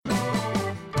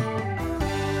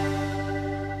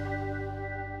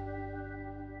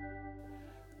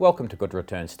Welcome to Good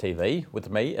Returns TV. With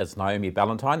me is Naomi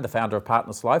Ballantyne, the founder of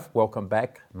Partners Life. Welcome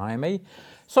back, Naomi.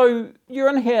 So you're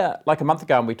in here like a month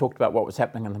ago and we talked about what was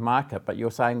happening in the market, but you're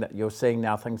saying that you're seeing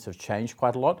now things have changed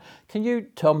quite a lot. Can you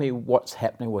tell me what's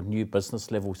happening with new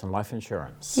business levels in life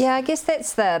insurance? Yeah, I guess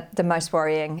that's the most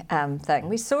worrying thing.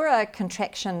 We saw a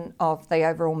contraction of the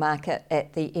overall market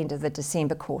at the end of the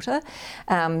December quarter,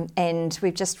 and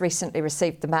we've just recently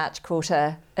received the March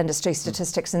quarter industry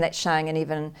statistics, and that's showing an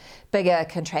even bigger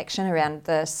contraction around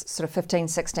this sort of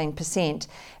 15-16%.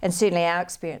 And certainly our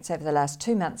experience over the last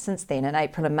 2 months since then, in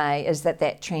April and May, is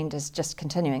that trend is just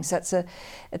continuing. So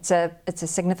it's a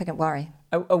significant worry.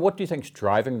 What do you think's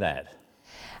driving that?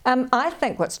 I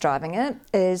think what's driving it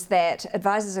is that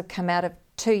advisors have come out of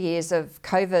 2 years of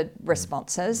COVID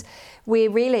responses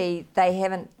where really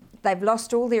they've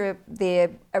lost all their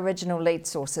original lead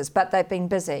sources, but they've been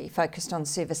busy focused on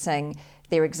servicing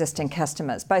their existing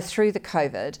customers, both through the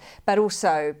COVID, but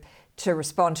also to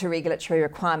respond to regulatory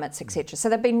requirements, etc. So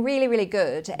they've been really, really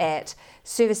good at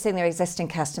servicing their existing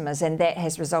customers, and that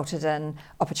has resulted in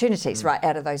opportunities right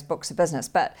out of those books of business.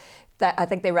 But I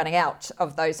think they're running out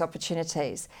of those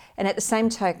opportunities. And at the same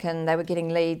token, they were getting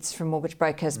leads from mortgage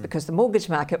brokers because the mortgage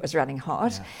market was running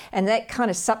hot, and that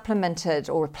kind of supplemented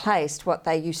or replaced what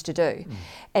they used to do.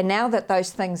 And now that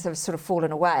those things have sort of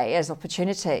fallen away as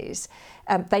opportunities,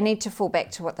 they need to fall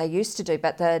back to what they used to do,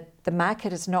 but the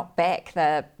market is not back.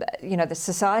 The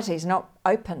society is not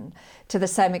open to the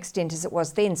same extent as it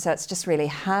was then, so it's just really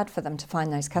hard for them to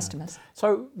find those customers.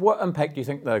 So what impact do you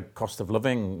think the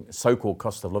so-called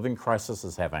cost of living crisis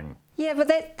is having? Yeah, well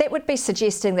that would be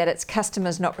suggesting that it's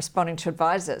customers not responding to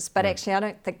advisors, but actually I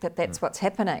don't think that that's what's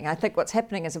happening. I think what's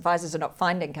happening is advisors are not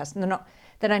finding customers.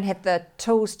 They don't have the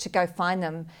tools to go find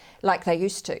them like they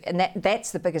used to, and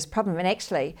that's the biggest problem. And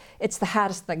actually, it's the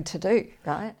hardest thing to do,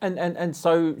 right? And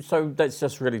so that's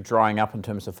just really drying up in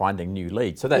terms of finding new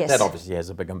leads. So that obviously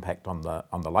has a big impact on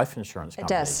the life insurance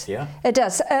companies. It does. Yeah, it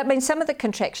does. I mean, some of the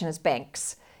contraction is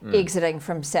banks exiting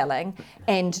from selling,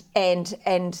 and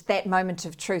that moment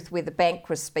of truth where the bank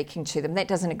was speaking to them, that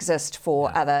doesn't exist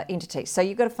for other entities. So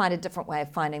you've got to find a different way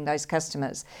of finding those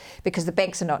customers because the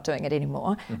banks are not doing it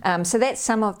anymore. So that's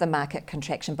some of the market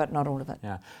contraction, but not all of it.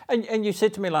 Yeah, and you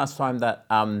said to me last time that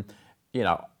I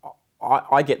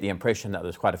get the impression that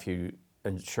there's quite a few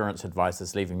insurance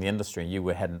advisors leaving the industry, and you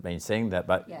hadn't been seeing that,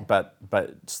 but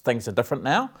things are different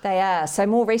now? They are. So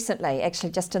more recently,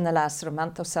 actually just in the last sort of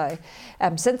month or so,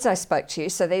 since I spoke to you,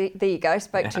 so there you go,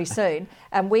 spoke to you soon,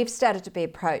 we've started to be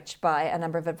approached by a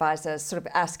number of advisors sort of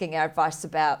asking our advice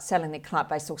about selling their client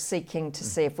base or seeking to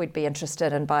see if we'd be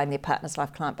interested in buying their Partners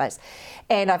Life client base.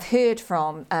 And I've heard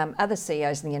from other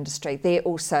CEOs in the industry, they're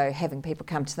also having people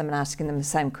come to them and asking them the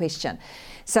same question.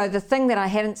 So the thing that I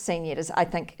haven't seen yet is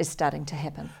starting to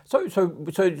happen. So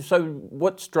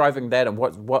what's driving that, and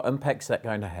what impact's that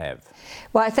going to have?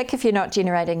 Well, I think if you're not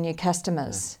generating new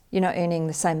customers, you're not earning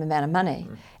the same amount of money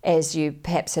as you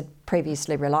perhaps had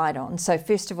previously relied on. So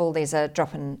first of all, there's a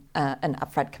drop in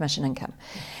upfront commission income.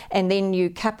 And then you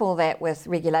couple that with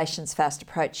regulations fast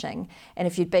approaching, and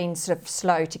if you've been sort of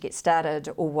slow to get started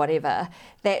or whatever,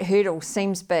 that hurdle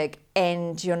seems big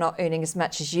and you're not earning as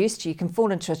much as you used to. You can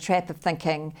fall into a trap of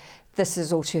thinking, this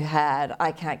is all too hard,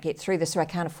 I can't get through this, or I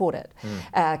can't afford it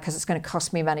because it's going to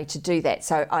cost me money to do that,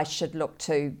 so I should look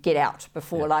to get out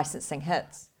before licensing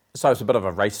hits. So it's a bit of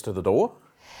a race to the door?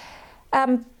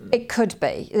 It could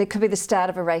be. It could be the start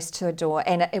of a race to a door,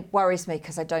 and it worries me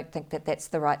because I don't think that that's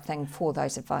the right thing for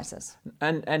those advisors.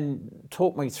 And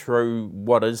talk me through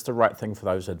what is the right thing for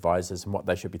those advisors and what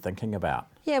they should be thinking about.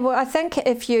 Yeah, well, I think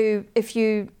if you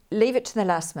leave it to the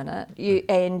last minute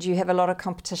and you have a lot of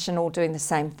competition all doing the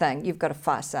same thing, you've got a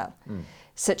fire sale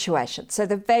situation. So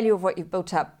the value of what you've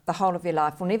built up the whole of your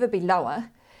life will never be lower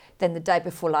than the day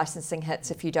before licensing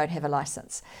hits if you don't have a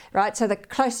license, right? So the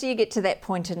closer you get to that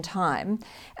point in time,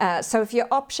 so if your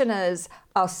option is,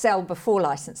 I'll sell before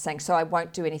licensing, so I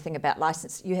won't do anything about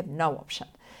license, you have no option.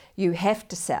 You have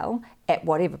to sell at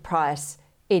whatever price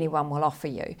anyone will offer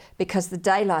you, because the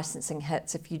day licensing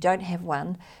hits, if you don't have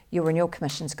one, your renewal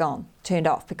commission's gone, turned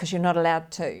off, because you're not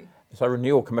allowed to. So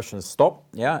renewal commissions stop,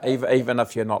 even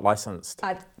if you're not licensed.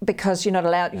 Because you're not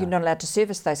allowed. You're not allowed to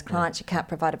service those clients. You can't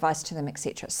provide advice to them,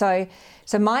 etc. So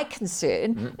my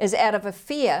concern is out of a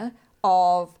fear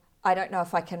of, I don't know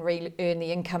if I can earn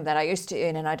the income that I used to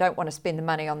earn, and I don't want to spend the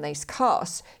money on these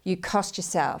costs. You cost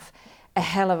yourself a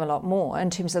hell of a lot more in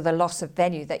terms of the loss of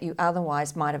value that you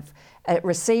otherwise might have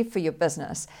received for your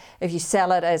business if you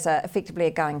sell it as effectively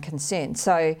a going concern.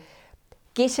 So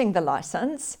getting the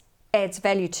license adds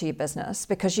value to your business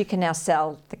because you can now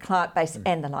sell the client base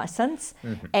and the license,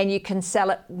 and you can sell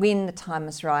it when the time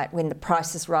is right, when the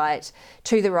price is right,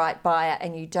 to the right buyer,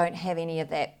 and you don't have any of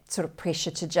that sort of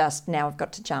pressure to just, now I've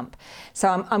got to jump.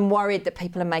 So I'm worried that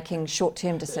people are making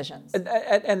short-term decisions.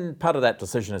 And part of that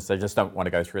decision is they just don't want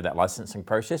to go through that licensing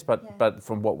process, but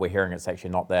from what we're hearing, it's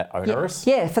actually not that onerous.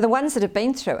 Yeah, for the ones that have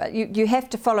been through it, you have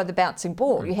to follow the bouncing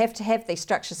ball. You have to have these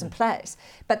structures in place,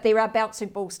 but there are bouncing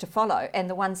balls to follow, and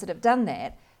the ones that have done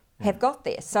that have got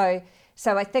there.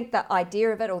 So I think the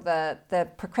idea of it, or the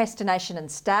procrastination in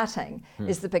starting,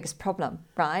 is the biggest problem,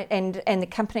 right? And the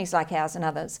companies like ours and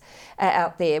others are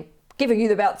out there giving you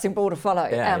the bouncing ball to follow,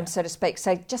 so to speak.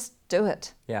 So just do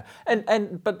it. Yeah, and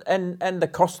the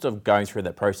cost of going through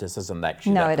that process isn't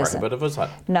actually that prohibitive, is it?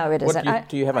 No, it isn't.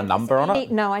 Do you have a number on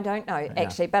it? No, I don't know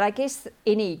actually, but I guess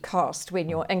any cost when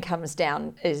your income is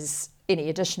down is any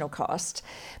additional cost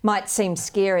might seem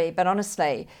scary, but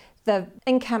honestly, the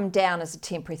income down is a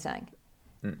temporary thing.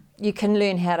 You can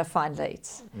learn how to find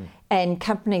leads. And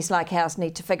companies like ours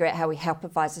need to figure out how we help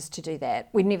advisors to do that.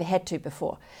 We've never had to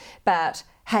before. But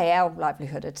hey, our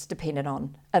livelihood, it's dependent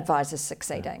on advisors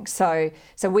succeeding. So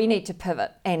we need to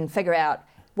pivot and figure out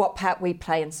what part we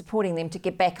play in supporting them to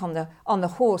get back on the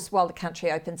horse while the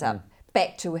country opens up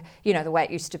back to the way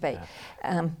it used to be.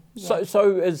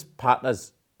 So as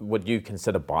partners, would you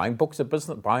consider buying books of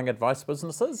business, buying advice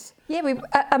businesses? Yeah,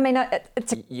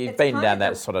 you've been down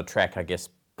that sort of track, I guess,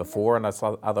 before in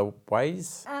other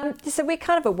ways? So we're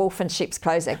kind of a wolf in sheep's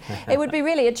clothing. It would be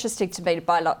really interesting to me to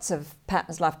buy lots of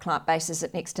Partners Life client bases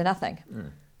at next to nothing.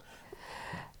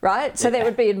 Right? So that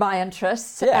would be in my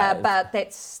interest, but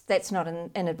that's not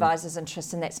in advisors'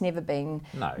 interest, and that's never been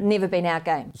our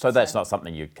game. So that's not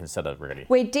something you'd consider, really?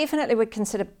 We definitely would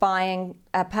consider buying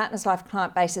Partners Life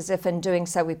client bases if in doing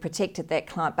so we protected that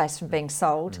client base from being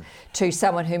sold to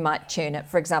someone who might churn it,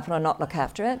 for example, or not look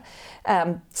after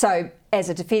it. So as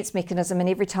a defence mechanism, and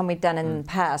every time we've done in the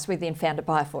past, we then found a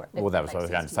buyer for it. Well, that was what I was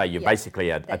going to say. You're basically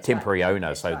a temporary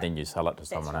owner, so then you sell it to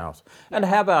someone else. And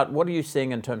how about, what are you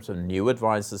seeing in terms of new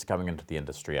advisors coming into the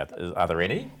industry? Are there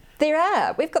any? There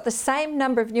are. We've got the same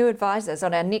number of new advisors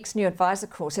on our next new advisor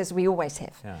course as we always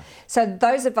have. Yeah. So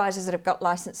those advisors that have got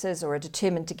licences or are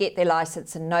determined to get their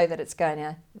licence and know that it's going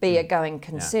to be a going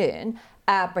concern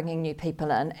are bringing new people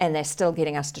in, and they're still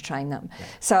getting us to train them. Yeah.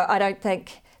 So I don't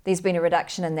think there's been a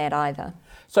reduction in that either.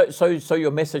 So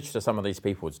your message to some of these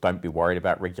people is don't be worried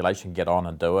about regulation, get on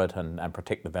and do it and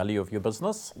protect the value of your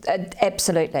business?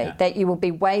 Absolutely. That you will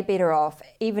be way better off,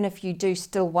 even if you do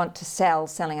still want to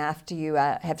selling after you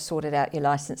have sorted out your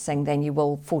licensing, than you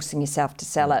will forcing yourself to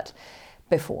sell it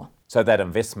before. So that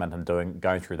investment in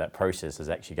going through that process is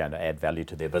actually going to add value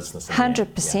to their business.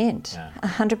 100%,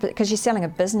 100%, because you're selling a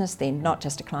business then, not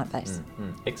just a client base.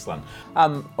 Excellent.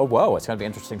 It's going to be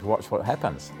interesting to watch what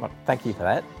happens. Well, thank you for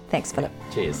that. Thanks, Philip.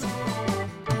 Cheers.